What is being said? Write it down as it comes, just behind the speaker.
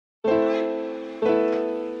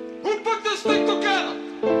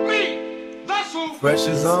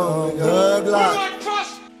Pressure's on, Hug Lock.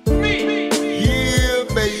 Yeah,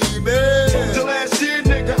 baby. Till that shit,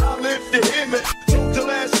 nigga, I live to him. Till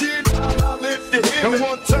that shit, I live to him. And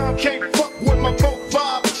one time can't fuck with my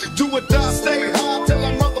 4-5. Do or die, stay high till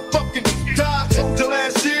I motherfucking die. Till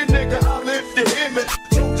that shit, nigga, I live to him.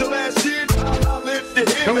 Till that shit, I live to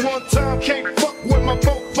him. And one time can't fuck with my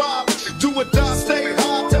 4-5. Do or die, stay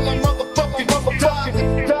high till I motherfucking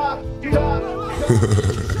die.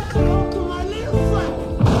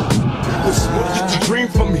 It's a dream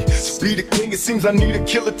for me. Be the king, it seems I need a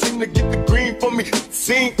killer team to get the green for me.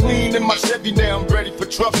 Scene clean in my Chevy, now I'm ready for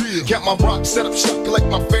trouble. Got my rock set up, shock like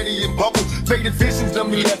my Fetty and Bubble. Faded visions done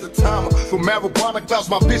me as a timer. From marijuana clouds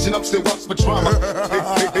my vision, I'm still watching for drama.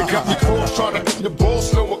 They got me close, trying to be the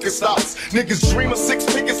boss, no one can stop us. Niggas dream of 6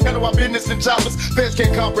 figures, handle our business and jobless. Feds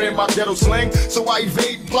can't comprehend my ghetto slang, so I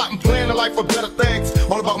evade, plot and plan a life for better things.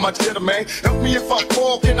 All about my cheddar, man. Help me if I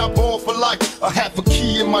fall, can I ball for life? I have a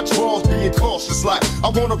key in my drawers, being cautious like I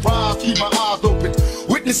wanna rise, keep my eyes open.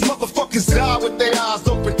 Witness motherfuckers die with their eyes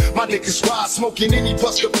open. My niggas ride, smoking any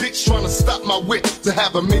bust a bitch, trying to stop my wit to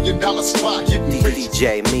have $1 million spot getting rich.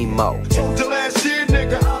 DJ Mimo. Till that shit,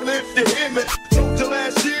 nigga, I live to him. Till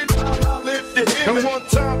that shit, I live to him. And one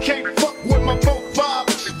time can't fuck with my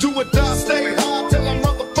 4-5. Do or die, stay high till I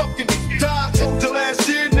motherfucking die. Till that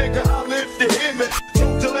shit, nigga, I live to him.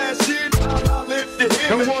 Till that shit, I live to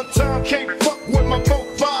him. And one time can't fuck with my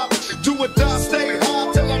 4-5. Do or die, stay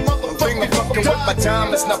high till I motherfucking Fucking with my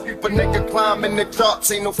diamonds, now people nigga climbing the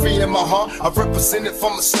charts. Ain't no fear in my heart. I represented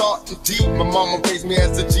from the start. Indeed, my mama raised me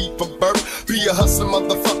as a G from birth. Be a hustler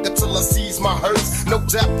motherfucker till I seize my hurts. No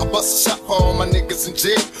doubt, I bust a shot for all my niggas in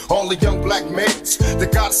jail. All the young black males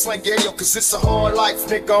that gotta slang yo, cause it's a hard life,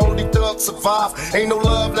 nigga. Only thugs survive. Ain't no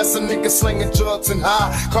love less a nigga slinging drugs and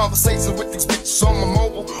high. Conversation with these bitches on my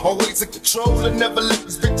mobile. Always in control and never let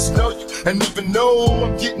these bitches know you. And even though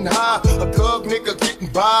I'm getting high, a thug nigga getting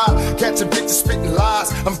by. Catching bitches spitting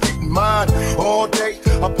lies, I'm getting mine all day.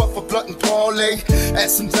 I puff a blunt and parlay. At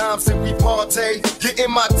some times that we partay.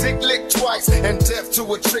 Getting my dick licked twice and death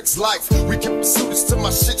to a trick's life. We can pursue this till my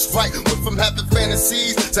shit's right. Went from having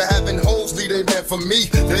fantasies to having hoes lead a man for me.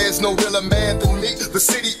 There's no realer man than me. The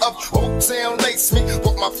city of Oak Town laced me.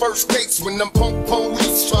 Bought my first case when them punk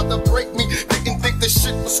police tried to break me. Didn't think this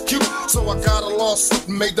shit was cute, so I got a lawsuit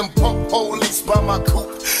and made them punk police buy my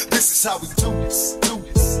coupe. This is how we do this, do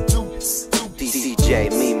this, do this, do this. DJ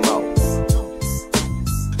Mimo.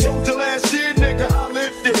 Till that shit, nigga, I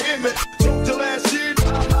live to him. Till that shit,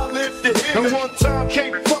 I live to him. And one time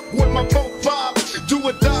can't fuck with my 4-5. Do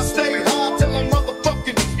or die, stay high till I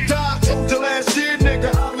motherfucking die. Till that shit,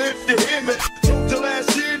 nigga, I live to him. Till that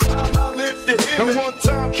shit, I live to him. And one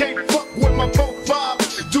time can't fuck with my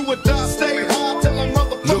 4-5. Do or die, stay high till I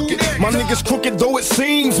motherfucking die. My niggas crooked though it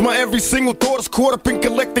seems. My every single thought is caught up in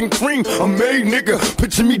collecting cream. A made nigga,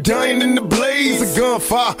 picture me dying in the blaze. A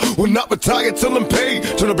gunfire, will not retire till I'm paid.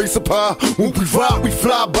 Turn the bass up high, when we vibe, we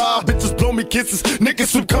fly by. Bitches blow me kisses,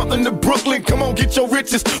 niggas from Compton to Brooklyn. Come on, get your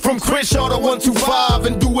riches, from Crenshaw to 125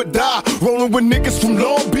 and do or die. Rolling with niggas from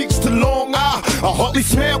Long Beach to Long Island. I hardly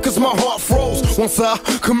smile cause my heart froze. Once I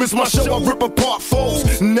commence my show, I rip apart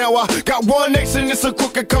foes. Now I got one nation, it's a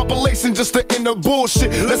crooked compilation just to end the bullshit.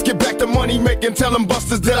 Let's get back to money making, tell them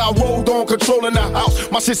busters that I rolled on, controlling the house.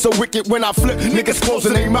 My shit so wicked when I flip, niggas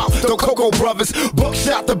closing their mouth. The Coco Brothers,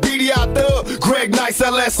 Buckshot, the BDI Thug, Greg Nice,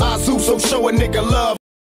 LS, Izu, so show a nigga love.